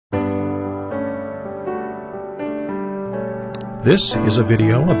This is a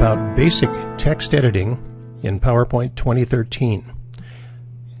video about basic text editing in PowerPoint 2013.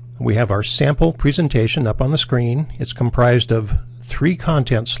 We have our sample presentation up on the screen. It's comprised of 3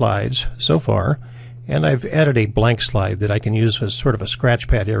 content slides so far, and I've added a blank slide that I can use as sort of a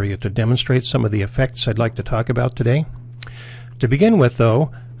scratchpad area to demonstrate some of the effects I'd like to talk about today. To begin with,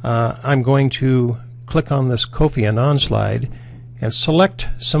 though, I'm going to click on this Kofi Annan slide and select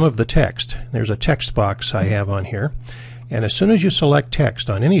some of the text. There's a text box I have on here. And as soon as you select text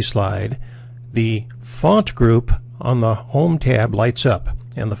on any slide, the font group on the Home tab lights up.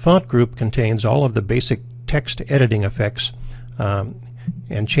 And the font group contains all of the basic text editing effects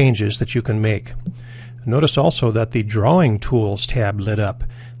and changes that you can make. Notice also that the Drawing Tools tab lit up.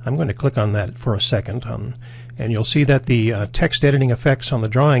 I'm going to click on that for a second, and you'll see that the text editing effects on the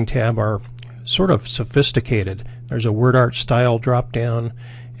Drawing tab are sort of sophisticated. There's a Word Art Style drop-down,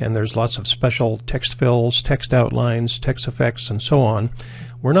 and there's lots of special text fills, text outlines, text effects, and so on.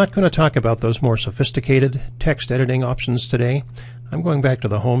 We're not going to talk about those more sophisticated text editing options today. I'm going back to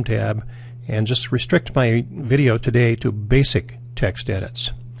the Home tab and just restrict my video today to basic text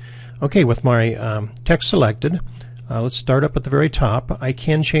edits. Okay, with my text selected, let's start up at the very top. I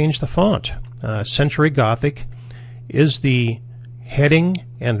can change the font. Century Gothic is the heading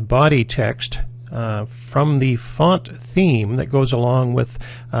and body text from the font theme that goes along with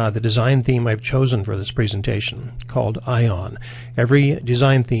the design theme I've chosen for this presentation, called Ion. Every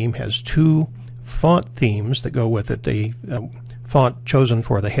design theme has 2 font themes that go with it, the font chosen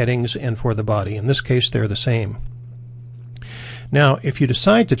for the headings and for the body. In this case, they're the same. Now, if you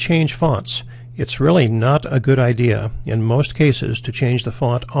decide to change fonts, it's really not a good idea in most cases to change the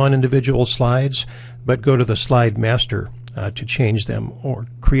font on individual slides, but go to the slide master to change them, or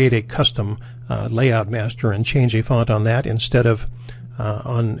create a custom layout master and change a font on that instead of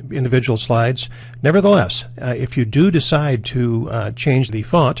on individual slides. Nevertheless, if you do decide to change the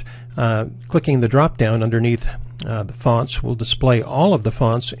font, clicking the drop down underneath the fonts will display all of the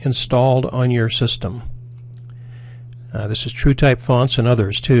fonts installed on your system. This is TrueType fonts and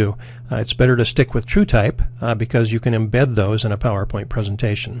others too. It's better to stick with TrueType because you can embed those in a PowerPoint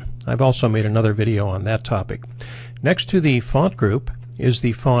presentation. I've also made another video on that topic. Next to the font group is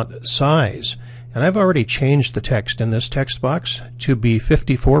the font size, and I've already changed the text in this text box to be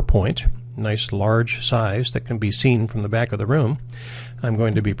 54 point, nice large size that can be seen from the back of the room I'm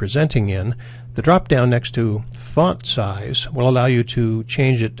going to be presenting in. The drop down next to font size will allow you to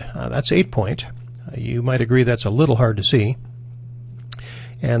change it. That's 8 point. You might agree that's a little hard to see.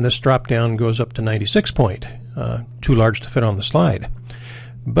 And this drop down goes up to 96 point, too large to fit on the slide.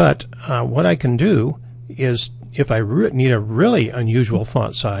 But what I can do is, if I need a really unusual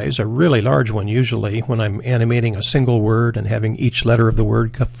font size, a really large one usually, when I'm animating a single word and having each letter of the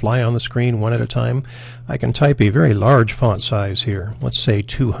word fly on the screen one at a time, I can type a very large font size here. Let's say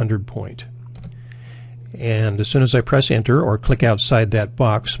 200 point. And as soon as I press enter or click outside that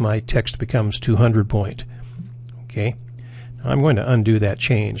box, my text becomes 200 point. Okay, now I'm going to undo that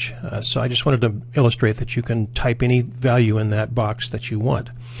change. So I just wanted to illustrate that you can type any value in that box that you want.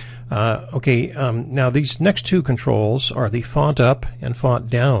 Now these next 2 controls are the font up and font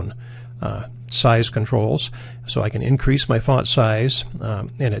down size controls. So I can increase my font size,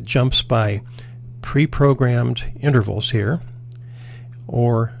 and it jumps by pre-programmed intervals here,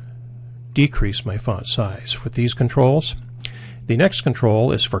 or decrease my font size with these controls. The next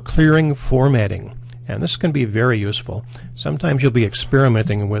control is for clearing formatting, and this can be very useful. Sometimes you'll be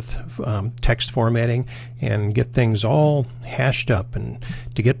experimenting with text formatting and get things all hashed up, and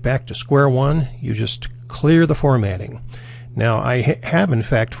to get back to square one, you just clear the formatting. Now, I have in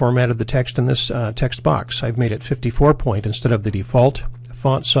fact formatted the text in this text box. I've made it 54 point instead of the default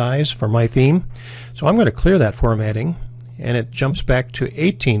font size for my theme. So I'm going to clear that formatting, and it jumps back to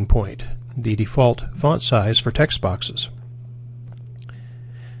 18 point, the default font size for text boxes.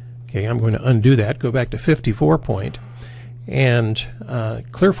 Okay, I'm going to undo that, go back to 54 point, and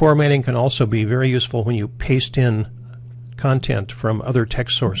clear formatting can also be very useful when you paste in content from other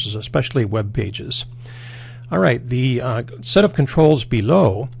text sources, especially web pages. All right, the set of controls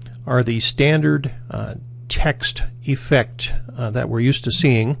below are the standard text effect that we're used to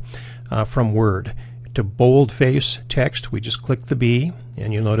seeing from Word. To boldface text, we just click the B,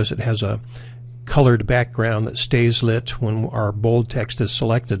 and you'll notice it has a colored background that stays lit when our bold text is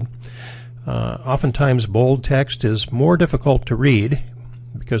selected. Oftentimes bold text is more difficult to read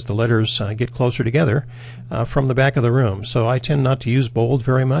because the letters get closer together from the back of the room, so I tend not to use bold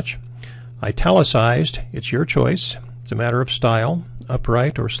very much. Italicized, it's your choice. It's a matter of style,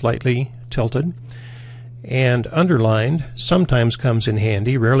 upright or slightly tilted. And underlined sometimes comes in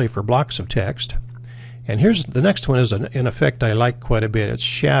handy, rarely for blocks of text. And here's the next one is an effect I like quite a bit. It's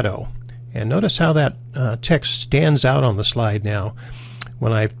shadow. And notice how that text stands out on the slide now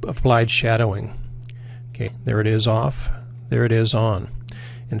when I've applied shadowing. Okay, there it is off, there it is on.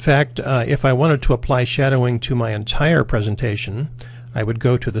 In fact, if I wanted to apply shadowing to my entire presentation, I would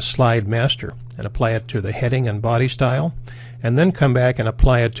go to the slide master and apply it to the heading and body style, and then come back and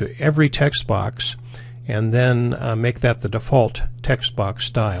apply it to every text box, and then make that the default text box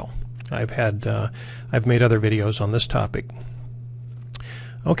style. I've made other videos on this topic.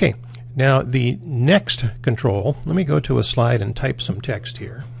 Okay, now the next control, let me go to a slide and type some text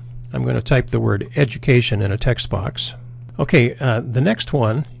here. I'm going to type the word education in a text box. Okay, the next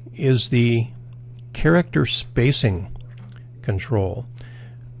one is the character spacing control.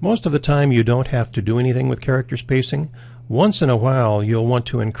 Most of the time you don't have to do anything with character spacing. Once in a while you'll want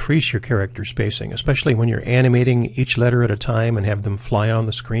to increase your character spacing, especially when you're animating each letter at a time and have them fly on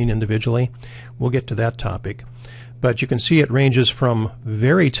the screen individually. We'll get to that topic. But you can see it ranges from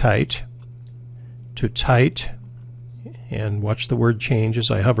very tight to tight, and watch the word change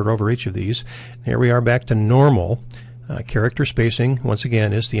as I hover over each of these. Here we are back to normal. Character spacing, once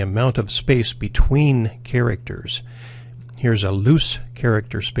again, is the amount of space between characters. Here's a loose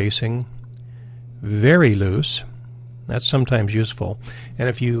character spacing, very loose. That's sometimes useful. And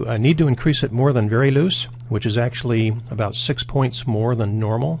if you need to increase it more than very loose, which is actually about 6 points more than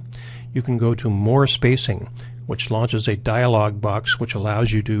normal, you can go to more spacing, which launches a dialog box which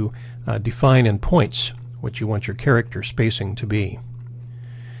allows you to define in points what you want your character spacing to be.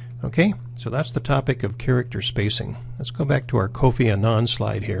 Okay, so that's the topic of character spacing. Let's go back to our Kofi Annan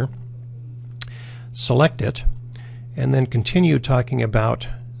slide here. Select it, and then continue talking about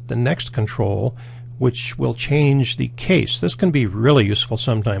the next control, which will change the case. This can be really useful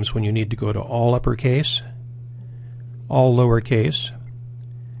sometimes when you need to go to all uppercase, all lowercase,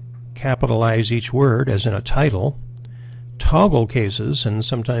 capitalize each word as in a title, toggle cases, and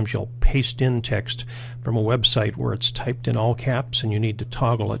sometimes you'll paste in text from a website where it's typed in all caps and you need to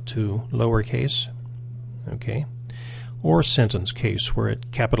toggle it to lowercase, okay, or sentence case where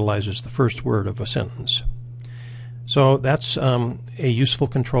it capitalizes the first word of a sentence. So that's a useful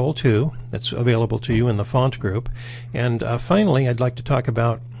control too that's available to you in the font group. And finally, I'd like to talk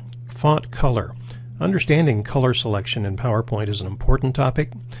about font color. Understanding color selection in PowerPoint is an important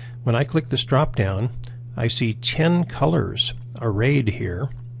topic. When I click this drop down, I see 10 colors arrayed here,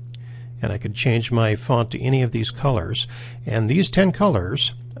 and I could change my font to any of these colors. And these 10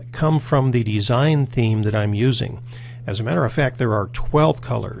 colors come from the design theme that I'm using. As a matter of fact, there are 12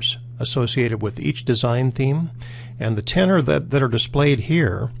 colors associated with each design theme, and the 10 that are displayed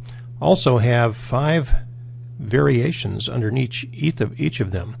here also have 5 variations underneath each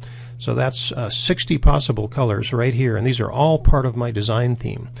of them. So that's 60 possible colors right here, and these are all part of my design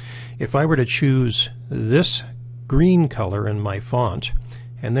theme. If I were to choose this green color in my font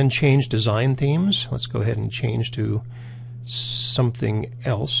and then change design themes, let's go ahead and change to something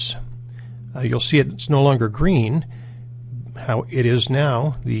else. You'll see it's no longer green. How it is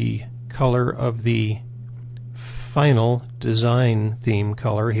now the color of the final design theme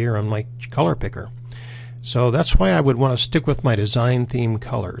color here on my color picker. So that's why I would want to stick with my design theme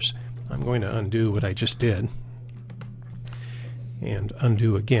colors. I'm going to undo what I just did and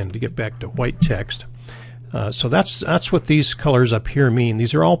undo again to get back to white text. So that's what these colors up here mean.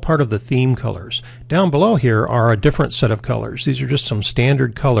 These are all part of the theme colors. Down below here are a different set of colors. These are just some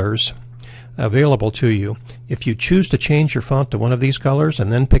standard colors available to you. If you choose to change your font to one of these colors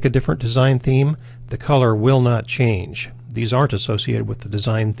and then pick a different design theme, the color will not change. These aren't associated with the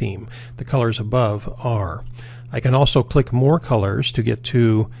design theme. The colors above are. I can also click more colors to get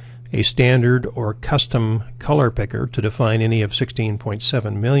to a standard or custom color picker to define any of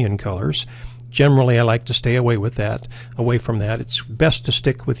 16.7 million colors. Generally, I like to stay away from that. It's best to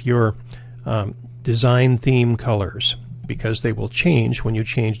stick with your design theme colors because they will change when you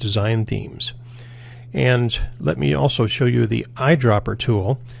change design themes. And let me also show you the eyedropper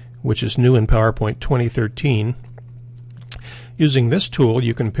tool, which is new in PowerPoint 2013. Using this tool,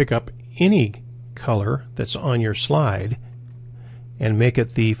 you can pick up any color that's on your slide and make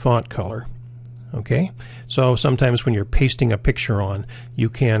it the font color. Okay, so sometimes when you're pasting a picture on, you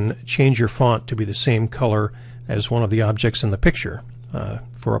can change your font to be the same color as one of the objects in the picture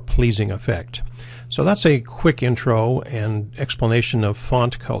for a pleasing effect. So that's a quick intro and explanation of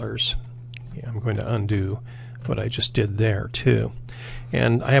font colors. I'm going to undo what I just did there too.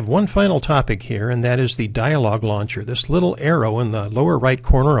 And I have one final topic here, and that is the dialog launcher. This little arrow in the lower right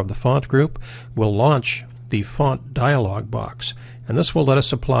corner of the font group will launch the font dialog box, and this will let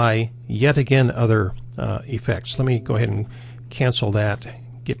us apply yet again other effects. Let me go ahead and cancel that,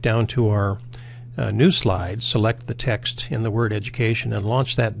 get down to our new slide, select the text in the word education and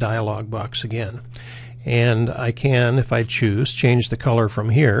launch that dialog box again. And I can, if I choose, change the color from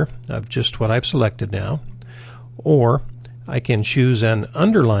here of just what I've selected now, or I can choose an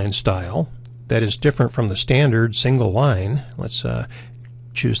underline style that is different from the standard single line. Let's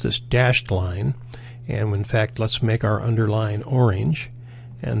choose this dashed line, and in fact let's make our underline orange,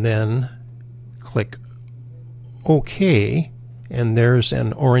 and then click OK, and there's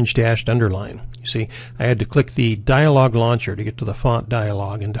an orange dashed underline. You see, I had to click the dialog launcher to get to the font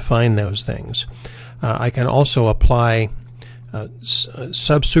dialog and define those things. I can also apply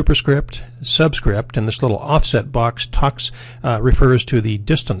superscript, subscript, and this little offset box refers to the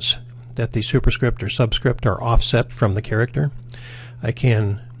distance that the superscript or subscript are offset from the character. I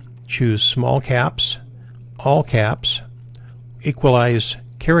can choose small caps, all caps, equalize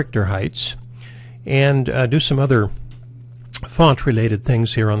character heights, and do some other font related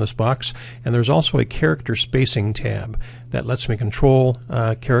things here on this box. And there's also a character spacing tab that lets me control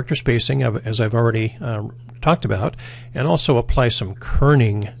character spacing, as I've already talked about, and also apply some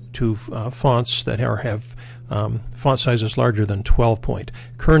kerning to fonts that have font sizes larger than 12 point.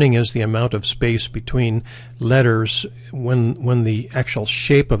 Kerning is the amount of space between letters when the actual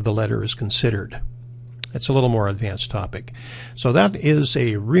shape of the letter is considered. It's a little more advanced topic. So that is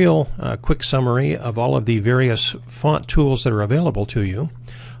a real quick summary of all of the various font tools that are available to you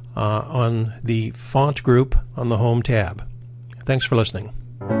on the font group on the Home tab. Thanks for listening.